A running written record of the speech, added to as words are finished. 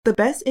The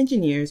best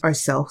engineers are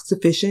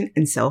self-sufficient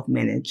and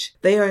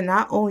self-managed. They are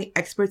not only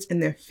experts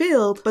in their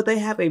field, but they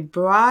have a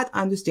broad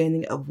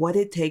understanding of what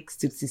it takes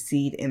to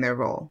succeed in their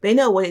role. They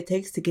know what it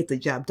takes to get the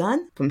job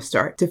done from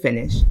start to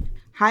finish.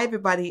 Hi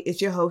everybody,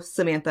 it's your host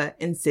Samantha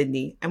and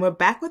Sydney, and we're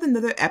back with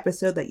another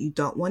episode that you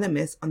don't want to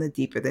miss on the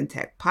Deeper Than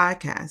Tech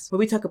podcast, where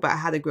we talk about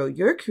how to grow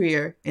your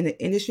career in an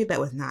industry that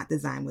was not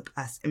designed with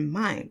us in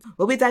mind.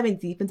 We'll be diving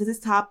deep into this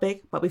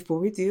topic, but before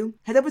we do,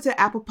 head over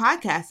to Apple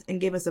Podcasts and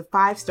give us a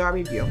 5-star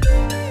review.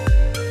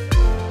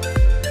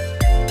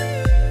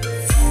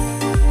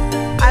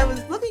 I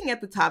was looking at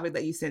the topic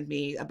that you sent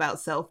me about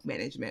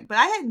self-management, but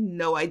I had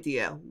no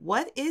idea.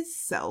 What is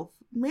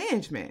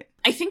self-management?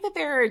 I think that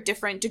there are a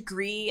different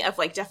degree of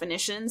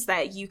definitions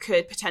that you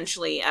could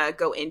potentially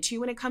go into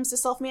when it comes to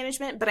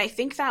self-management. But I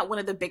think that one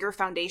of the bigger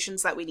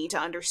foundations that we need to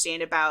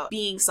understand about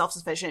being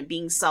self-sufficient,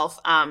 being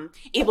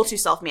able to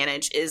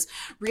self-manage is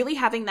really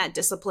having that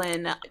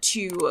discipline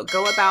to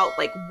go about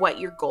what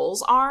your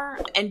goals are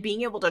and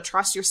being able to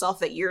trust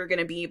yourself that you're going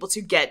to be able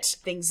to get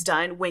things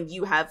done when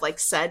you have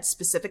said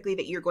specifically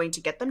that you're going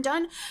to get them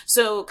done.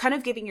 So kind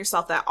of giving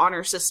yourself that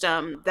honor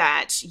system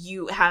that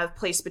you have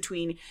placed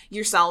between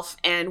yourself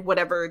and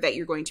whatever that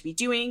you're going to be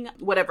doing,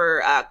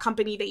 whatever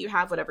company that you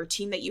have, whatever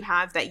team that you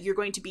have, that you're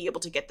going to be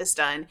able to get this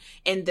done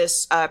in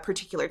this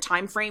particular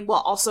time frame, while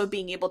also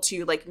being able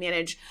to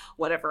manage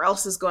whatever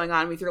else is going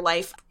on with your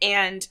life.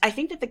 And I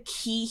think that the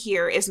key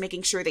here is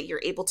making sure that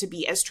you're able to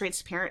be as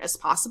transparent as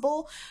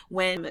possible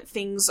when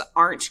things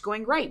aren't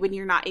going right, when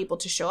you're not able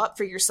to show up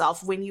for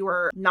yourself, when you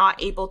are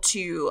not able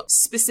to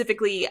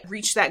specifically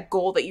reach that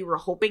goal that you were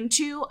hoping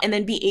to, and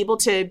then be able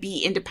to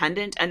be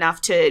independent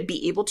enough to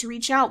be able to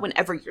reach out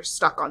whenever you're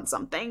stuck on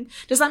something.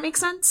 Does that make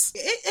sense?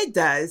 It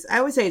does.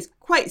 I would say it's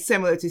quite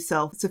similar to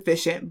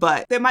self-sufficient,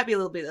 but there might be a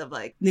little bit of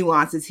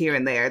nuances here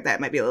and there that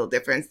might be a little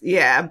different.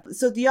 Yeah.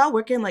 So do y'all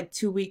work in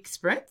 2-week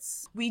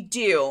sprints? We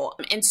do.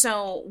 And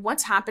so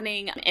what's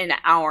happening in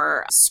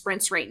our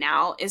sprints right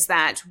now is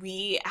that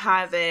we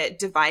have it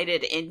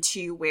divided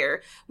into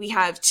where we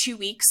have 2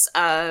 weeks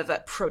of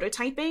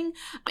prototyping.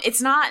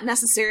 It's not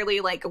necessarily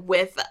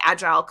with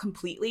Agile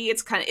completely.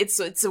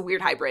 It's a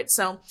weird hybrid.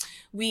 So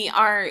we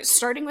are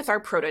starting with our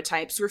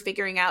prototypes. We're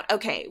figuring out,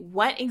 okay,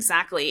 what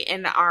exactly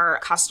in our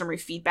customer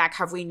feedback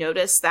have we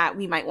noticed that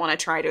we might want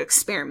to try to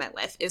experiment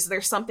with? Is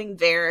there something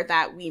there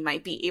that we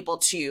might be able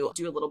to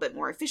do a little bit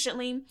more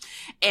efficiently?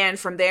 And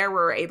from there,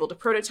 we're able to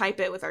prototype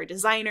it with our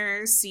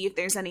designers, see if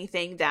there's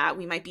anything that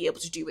we might be able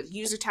to do with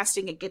user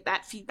testing and get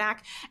that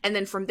feedback. And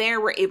then from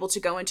there, we're able to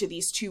go into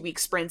these 2-week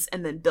sprints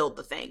and then build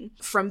the thing.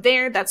 From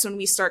there, that's when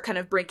we start kind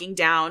of breaking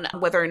down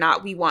whether or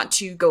not we want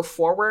to go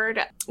forward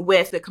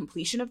with the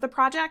completion of the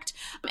project.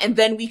 And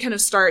then we kind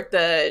of start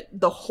the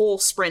whole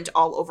sprint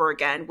all over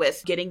again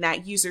with getting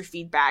that user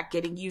feedback,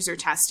 getting user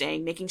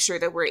testing, making sure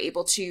that we're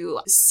able to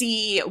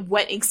see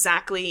what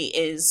exactly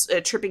is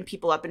tripping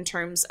people up in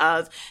terms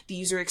of the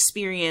user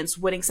experience,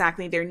 what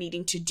exactly they're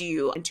needing to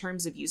do in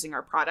terms of using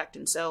our product.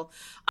 And so,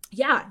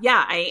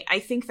 I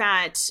think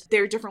that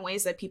there are different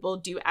ways that people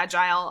do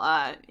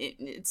Agile.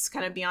 It's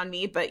kind of beyond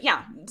me, but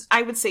yeah,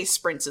 I would say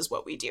sprints is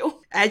what we do.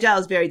 Agile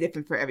is very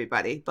different for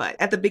everybody, but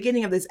at the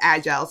beginning of this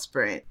Agile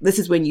sprint, this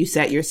is when you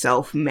set your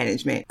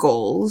self-management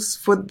goals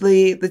for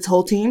the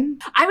whole team?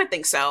 I would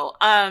think so.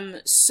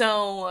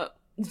 So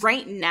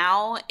right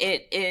now,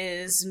 it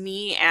is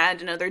me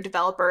and another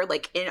developer,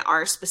 in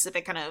our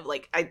specific kind of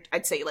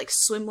I'd say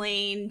swim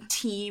lane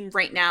team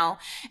right now.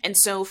 And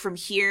so from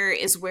here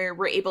is where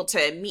we're able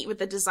to meet with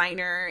the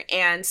designer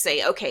and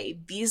say, okay,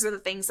 these are the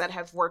things that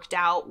have worked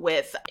out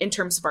in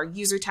terms of our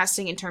user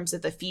testing, in terms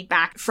of the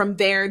feedback. From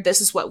there,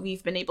 this is what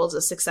we've been able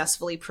to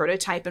successfully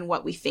prototype and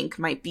what we think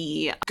might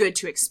be good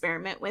to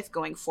experiment with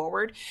going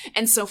forward.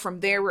 And so from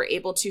there, we're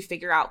able to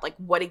figure out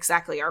what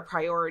exactly our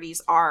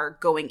priorities are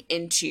going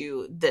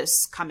into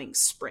this coming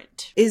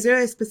sprint. Is there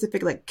a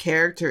specific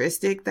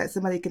characteristic that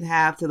somebody can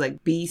have to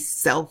be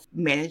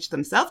self-managed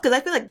themselves? Because I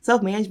feel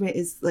self-management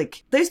is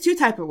there's 2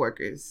 types of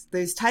workers.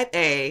 There's type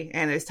A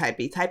and there's type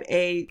B. Type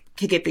A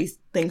can get these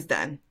things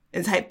done,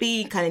 and type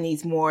B kind of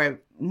needs more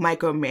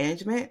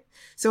micromanagement.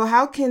 So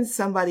how can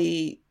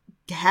somebody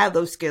have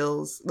those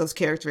skills, those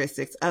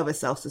characteristics of a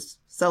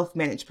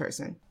self-managed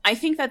person? I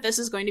think that this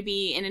is going to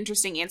be an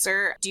interesting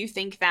answer. Do you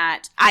think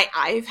that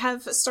I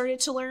have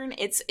started to learn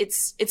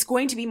it's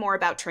going to be more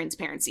about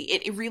transparency.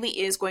 It really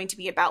is going to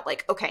be about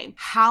okay,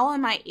 how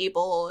am I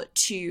able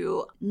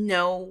to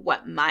know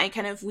what my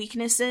kind of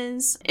weakness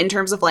is in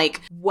terms of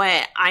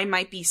what I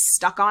might be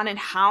stuck on and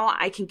how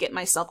I can get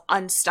myself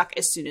unstuck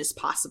as soon as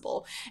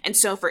possible. And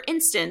so for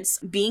instance,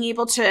 being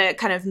able to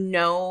kind of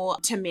know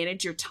to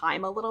manage your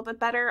time a little bit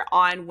better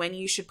on when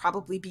you should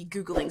probably be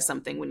Googling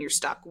something when you're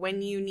stuck,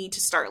 when you need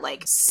to start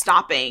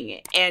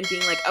stopping and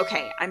being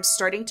okay, I'm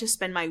starting to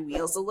spin my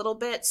wheels a little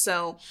bit.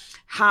 So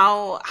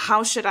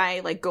how should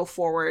I go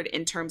forward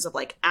in terms of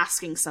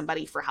asking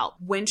somebody for help?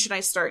 When should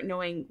I start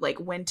knowing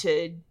when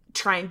to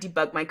try and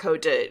debug my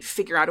code to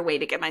figure out a way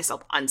to get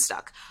myself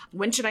unstuck?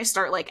 When should I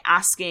start like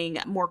asking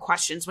more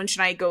questions? When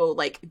should I go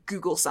like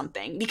Google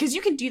something? Because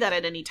you can do that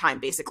at any time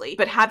basically,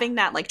 but having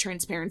that like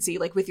transparency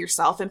like with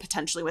yourself and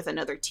potentially with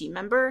another team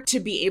member to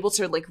be able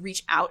to like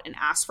reach out and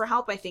ask for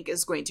help, I think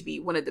is going to be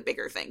one of the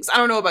bigger things. I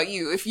don't know about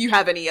you, if you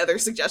have any other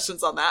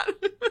suggestions on that.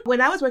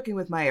 When I was working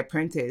with my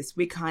apprentice,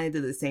 we kind of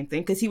did the same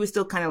thing because he was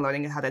still kind of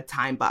learning how to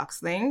time box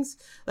things.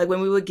 Like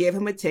when we would give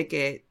him a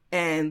ticket,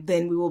 and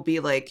then we will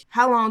be like,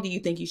 how long do you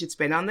think you should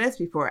spend on this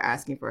before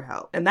asking for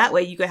help? And that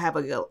way you could have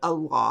a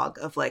log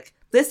of like,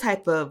 this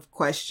type of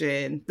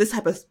question, this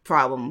type of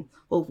problem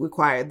will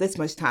require this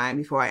much time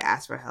before I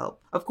ask for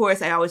help. Of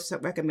course, I always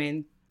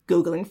recommend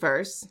Googling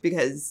first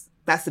because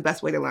that's the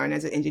best way to learn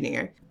as an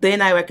engineer.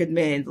 Then I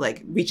recommend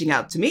like reaching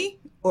out to me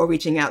or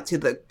reaching out to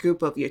the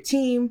group of your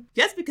team.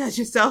 Just because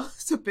you're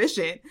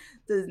self-sufficient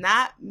does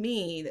not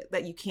mean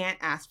that you can't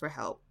ask for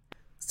help.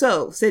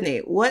 So, Sydney,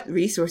 what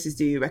resources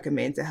do you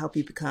recommend to help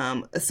you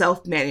become a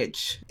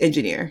self-managed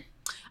engineer?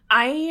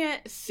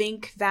 I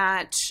think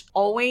that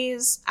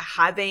always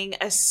having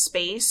a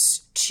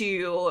space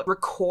to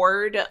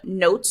record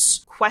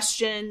notes,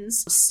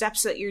 questions,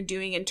 steps that you're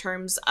doing in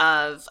terms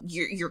of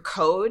your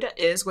code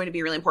is going to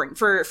be really important.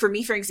 For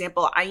me, for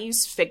example, I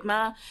use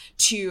Figma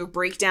to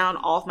break down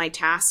all of my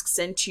tasks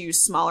into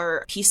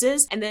smaller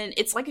pieces. And then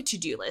it's like a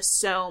to-do list.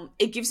 So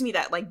it gives me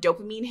that like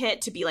dopamine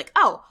hit to be like,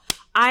 oh,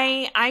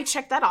 I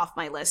checked that off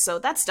my list. So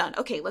that's done.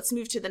 Okay, let's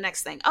move to the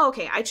next thing. Oh,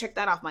 okay, I checked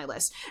that off my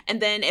list. And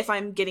then if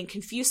I'm getting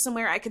confused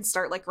somewhere, I can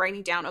start like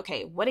writing down,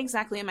 okay, what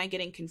exactly am I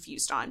getting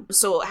confused on?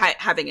 So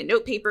having a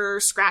note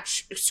paper,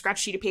 scratch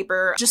sheet of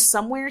paper, just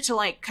somewhere to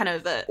like kind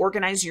of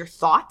organize your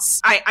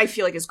thoughts, I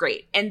feel like is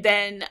great. And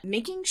then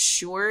making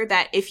sure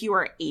that if you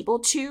are able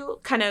to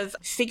kind of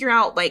figure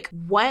out like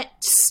what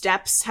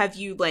steps have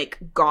you like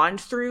gone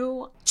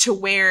through to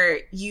where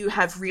you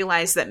have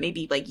realized that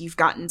maybe like you've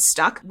gotten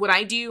stuck. What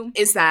I do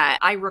is that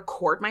I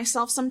record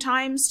myself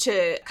sometimes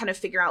to kind of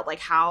figure out like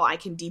how I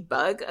can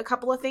debug a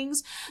couple of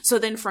things. So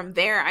then from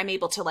there, I'm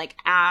able to like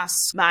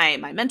ask my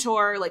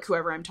mentor, like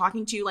whoever I'm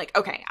talking to, like,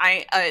 okay,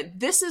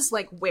 this is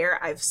like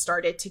where I've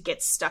started to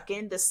get stuck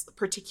in this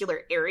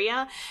particular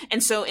area.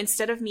 And so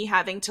instead of me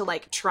having to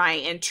like try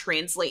and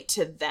translate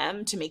to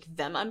them to make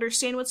them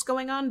understand what's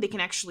going on, they can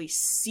actually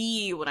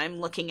see what I'm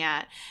looking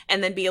at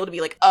and then be able to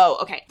be like, oh,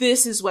 okay,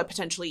 this is what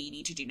potentially you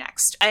need to do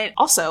next. And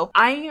also,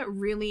 I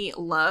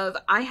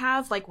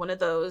have like one of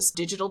those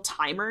digital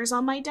timers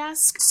on my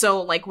desk.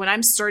 So like when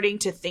I'm starting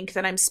to think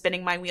that I'm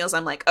spinning my wheels,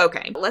 I'm like,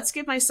 okay, let's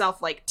give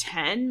myself like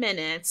 10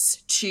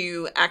 minutes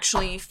to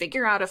actually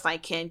figure out if I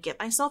can get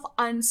myself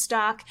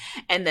unstuck.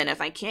 And then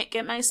if I can't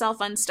get myself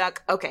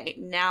unstuck, okay,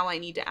 now I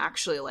need to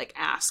actually like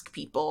ask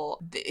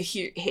people,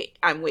 hey,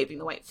 I'm waving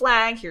the white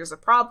flag. Here's a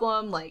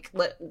problem. Like,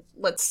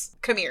 let's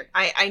come here.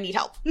 I need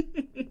help.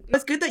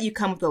 It's good that you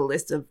come with a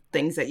list of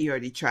things that you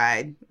already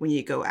tried when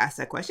you go ask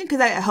that question, because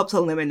that helps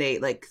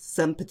eliminate like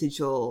some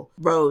potential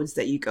roads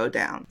that you go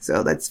down.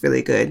 So that's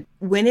really good.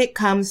 When it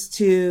comes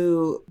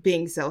to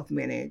being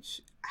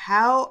self-managed,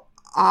 how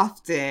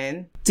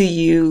often do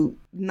you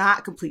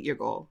not complete your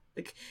goal?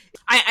 Like,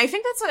 I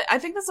think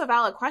that's a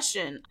valid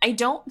question. I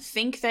don't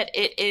think that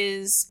it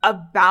is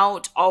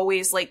about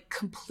always like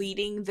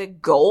completing the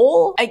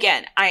goal.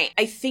 Again, I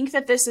think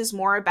that this is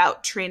more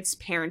about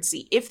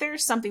transparency. If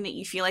there's something that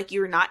you feel like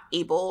you're not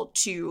able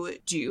to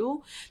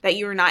do, that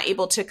you're not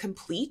able to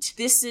complete,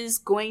 this is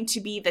going to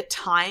be the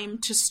time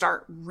to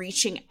start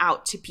reaching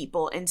out to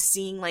people and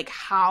seeing like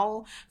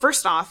how,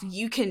 first off,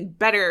 you can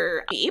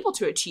better be able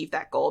to achieve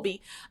that goal.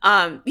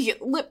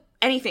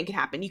 Anything can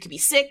happen. You could be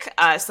sick.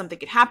 Something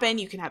could happen.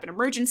 You can have an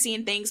emergency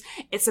and things.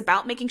 It's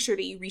about making sure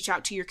that you reach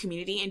out to your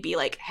community and be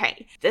like,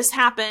 hey, this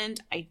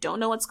happened. I don't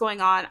know what's going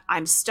on.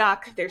 I'm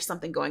stuck. There's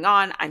something going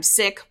on. I'm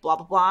sick, blah,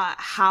 blah, blah.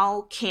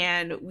 How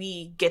can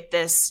we get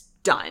this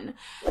done?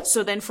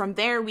 So then from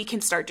there, we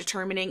can start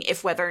determining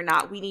if whether or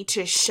not we need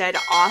to shed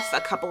off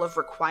a couple of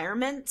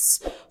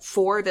requirements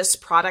for this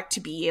product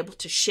to be able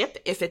to ship,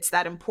 if it's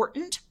that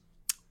important,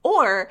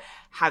 or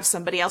have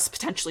somebody else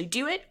potentially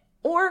do it,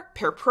 or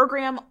pair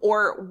program,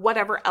 or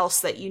whatever else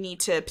that you need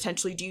to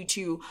potentially do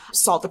to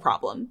solve the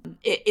problem.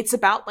 It's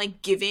about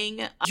like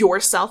giving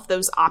yourself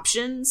those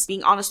options,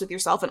 being honest with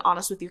yourself and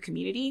honest with your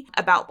community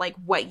about like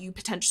what you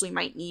potentially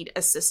might need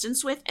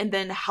assistance with, and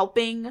then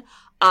helping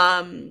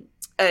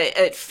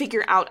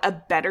figure out a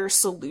better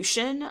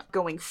solution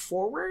going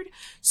forward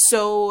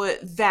so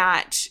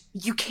that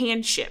you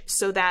can ship,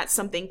 so that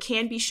something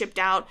can be shipped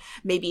out.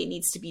 Maybe it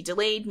needs to be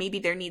delayed. Maybe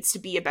there needs to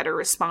be a better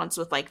response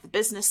with like the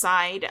business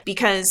side,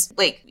 because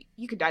like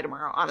you could die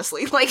tomorrow,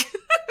 honestly, like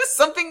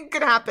something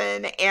could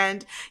happen.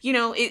 And, you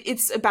know,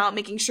 it's about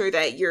making sure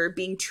that you're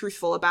being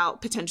truthful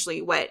about potentially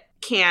what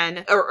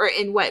can or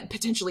in what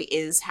potentially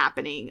is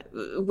happening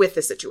with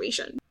the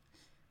situation.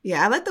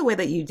 Yeah, I like the way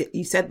that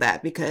you said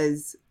that,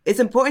 because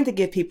it's important to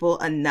give people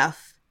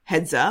enough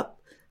heads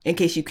up in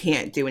case you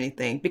can't do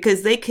anything,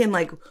 because they can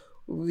like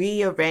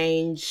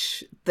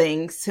rearrange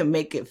things to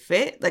make it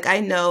fit. Like I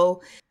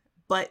know,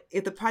 but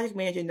if the project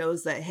manager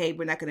knows that, hey,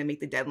 we're not going to make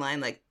the deadline,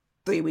 like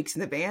 3 weeks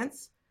in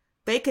advance,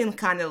 they can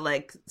kind of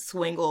like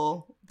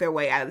swingle their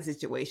way out of the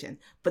situation.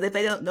 But if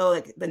they don't know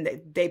like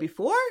the day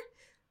before,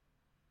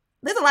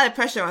 there's a lot of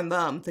pressure on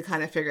them to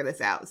kind of figure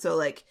this out. So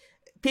like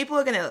people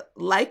are going to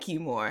like you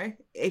more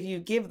if you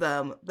give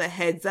them the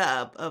heads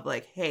up of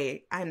like,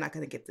 hey, I'm not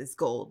going to get this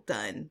goal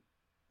done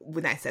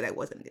when I said I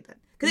wasn't going to get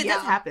done. Because it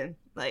does happen.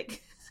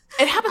 Like,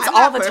 it happens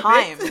all the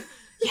time.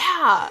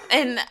 Yeah.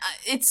 And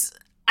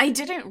I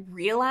didn't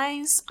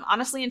realize,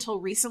 honestly, until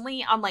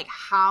recently on like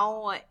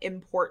how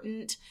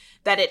important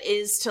that it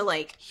is to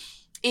like,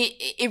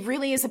 it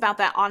really is about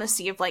that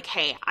honesty of like,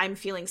 hey, I'm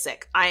feeling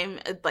sick. I'm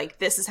like,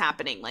 this is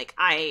happening. Like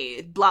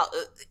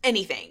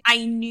anything.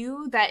 I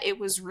knew that it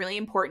was really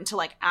important to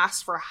like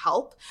ask for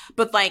help,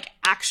 but like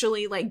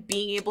actually like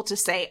being able to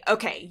say,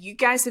 okay, you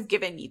guys have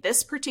given me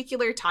this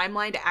particular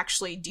timeline to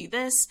actually do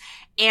this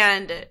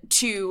and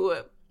to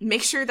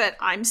make sure that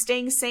I'm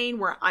staying sane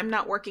where I'm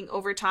not working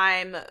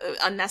overtime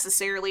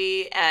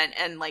unnecessarily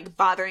and like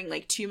bothering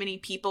like too many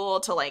people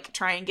to like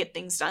try and get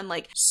things done.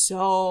 Like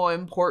so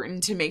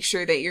important to make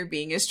sure that you're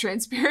being as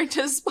transparent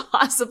as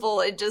possible.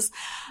 It just,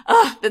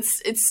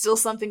 it's still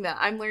something that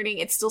I'm learning.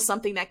 It's still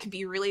something that can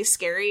be really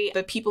scary,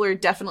 but people are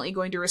definitely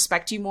going to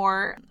respect you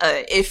more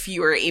if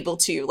you are able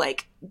to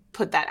like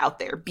put that out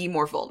there, be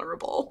more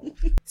vulnerable.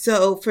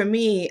 So for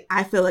me,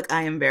 I feel like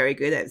I am very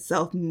good at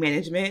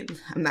self-management.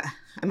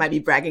 I might be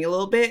bragging a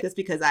little bit just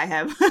because I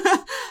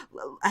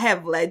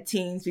have led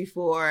teams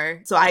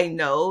before. So I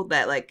know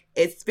that like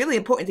it's really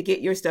important to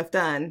get your stuff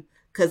done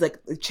because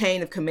like the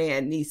chain of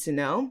command needs to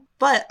know.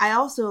 But I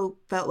also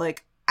felt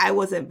like I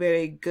wasn't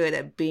very good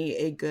at being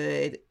a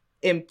good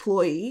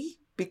employee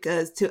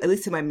at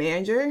least to my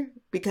manager,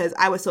 because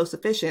I was so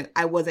sufficient.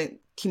 I wasn't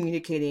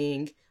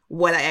communicating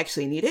what I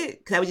actually needed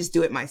because I would just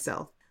do it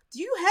myself. Do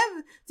you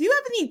have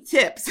any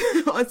tips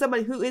on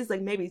somebody who is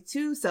like maybe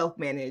too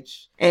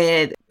self-managed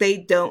and they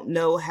don't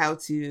know how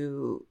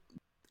to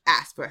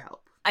ask for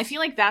help? I feel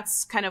like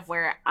that's kind of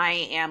where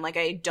I am. Like,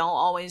 I don't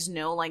always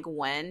know like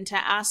when to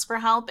ask for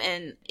help.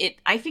 And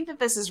I think that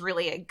this is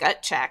really a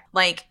gut check.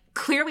 Like,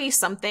 clearly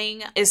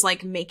something is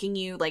like making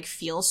you like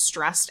feel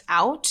stressed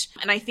out.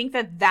 And I think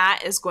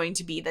that is going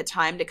to be the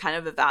time to kind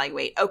of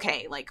evaluate,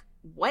 okay, like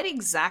what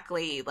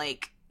exactly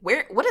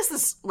what is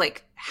this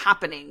like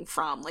happening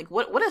from? Like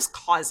what is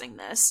causing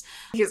this?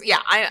 Because yeah,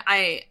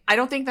 I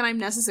don't think that I'm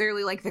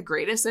necessarily like the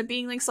greatest at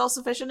being like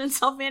self-sufficient and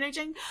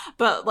self-managing,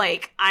 but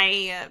like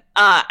I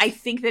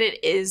think that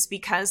it is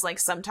because like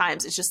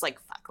sometimes it's just like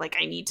fuck, like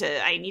I need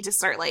to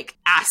start like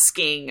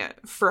asking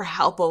for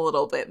help a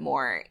little bit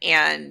more.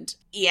 And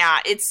yeah,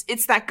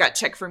 it's that gut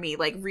check for me,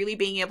 like really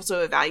being able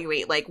to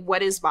evaluate like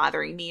what is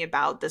bothering me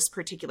about this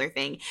particular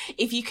thing.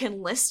 If you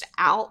can list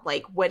out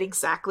like what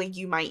exactly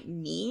you might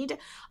need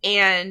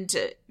and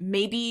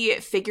maybe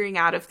figuring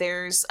out if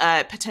there's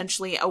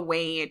potentially a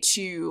way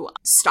to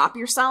stop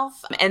yourself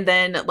and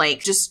then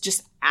like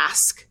just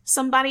ask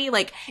somebody,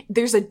 like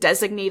there's a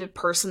designated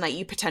person that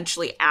you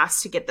potentially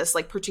ask to get this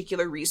like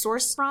particular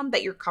resource from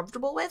that you're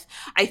comfortable with.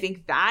 I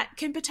think that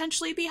can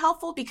potentially be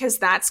helpful because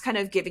that's kind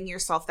of giving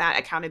yourself that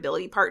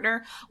accountability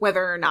partner,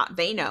 whether or not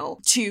they know,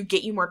 to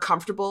get you more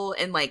comfortable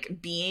in like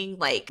being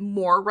like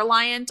more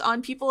reliant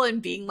on people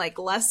and being like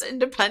less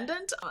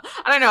independent.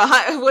 I don't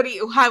know.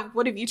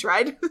 What have you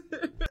tried?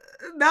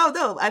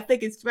 No, I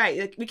think it's right.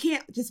 Like we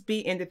can't just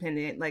be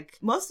independent. Like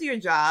most of your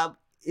job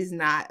is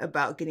not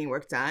about getting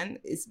work done.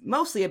 It's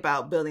mostly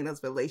about building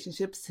those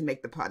relationships to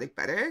make the product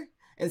better.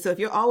 And so if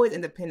you're always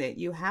independent,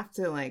 you have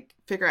to like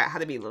figure out how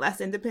to be less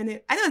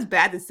independent. I know it's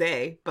bad to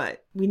say,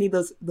 but we need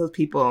those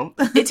people.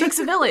 It takes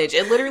a village.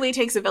 It literally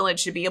takes a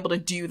village to be able to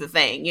do the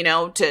thing, you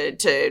know,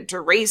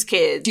 to raise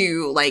kids,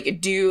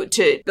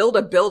 to build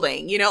a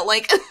building, you know,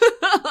 like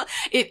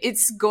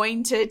it's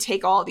going to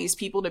take all these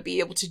people to be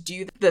able to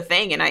do the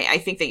thing. And I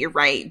think that you're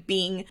right.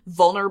 Being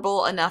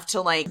vulnerable enough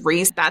to like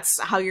raise, that's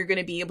how you're going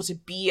to be able to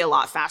be a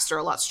lot faster,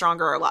 a lot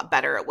stronger, a lot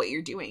better at what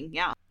you're doing.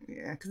 Yeah.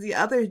 Yeah, because the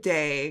other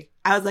day,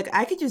 I was like,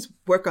 I could just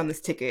work on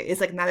this ticket.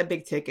 It's like not a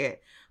big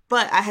ticket.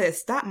 But I had to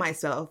stop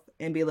myself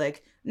and be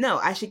like, no,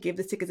 I should give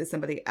this ticket to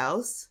somebody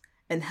else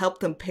and help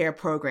them pair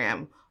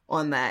program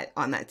on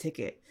that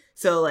ticket.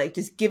 So like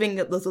just giving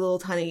those little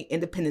tiny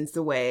independence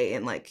away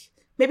and like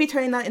maybe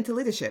turning that into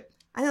leadership.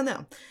 I don't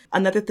know.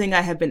 Another thing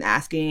I have been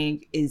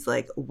asking is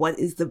like, what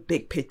is the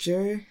big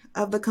picture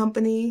of the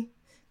company?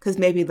 Because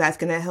maybe that's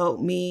going to help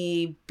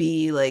me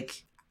be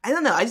like, I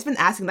don't know. I've just been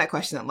asking that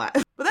question a lot,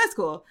 but that's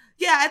cool.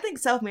 Yeah, I think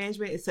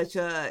self-management is such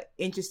a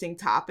interesting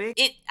topic.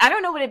 I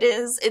don't know what it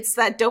is. It's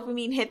that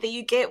dopamine hit that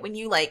you get when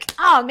you like,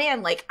 oh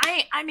man, like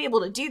I'm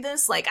able to do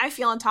this. Like I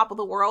feel on top of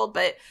the world,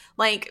 but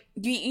like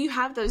you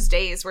have those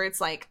days where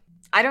it's like,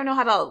 I don't know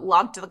how to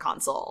log to the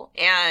console.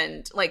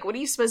 And like, what are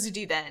you supposed to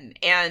do then?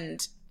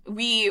 And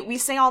we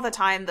say all the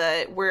time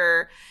that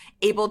we're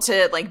able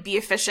to like be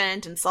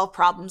efficient and solve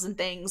problems and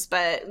things,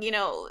 but you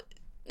know,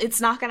 it's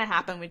not going to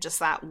happen with just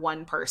that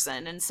one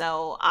person. And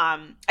so,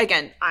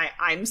 again,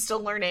 I'm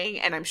still learning,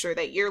 and I'm sure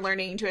that you're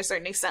learning to a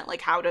certain extent,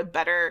 like how to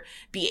better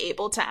be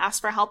able to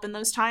ask for help in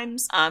those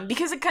times.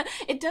 Because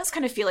it does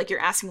kind of feel like you're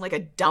asking like a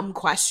dumb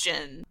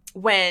question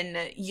when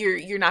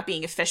you're not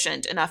being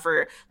efficient enough,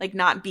 or like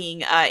not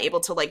being able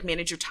to like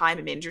manage your time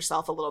and manage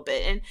yourself a little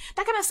bit, and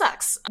that kind of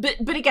sucks.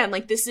 But again,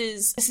 like this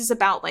is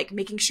about like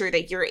making sure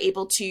that you're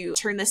able to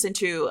turn this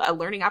into a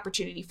learning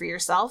opportunity for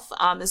yourself,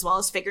 as well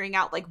as figuring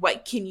out like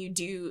what can you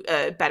do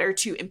better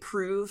to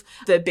improve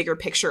the bigger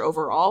picture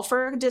overall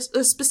for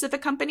a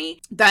specific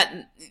company.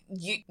 That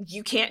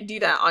you can't do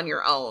that on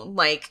your own.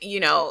 Like, you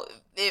know,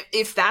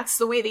 if that's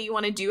the way that you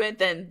want to do it,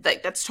 then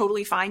that's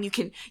totally fine. You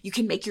can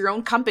make your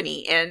own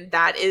company, and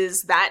that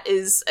is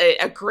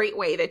a great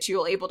way that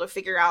you'll able to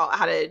figure out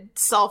how to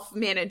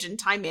self-manage and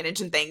time manage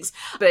and things.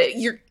 But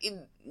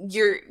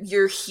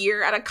you're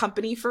here at a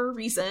company for a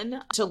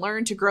reason, to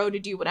learn, to grow, to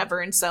do whatever.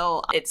 And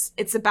so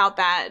it's about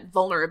that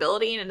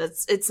vulnerability, and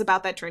it's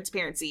about that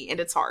transparency, and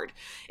it's hard.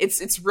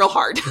 It's real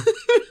hard.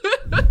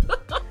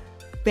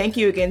 Thank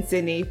you again,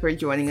 Sydney, for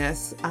joining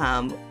us.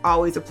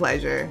 Always a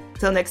pleasure.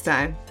 Till next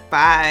time.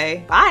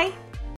 Bye. Bye.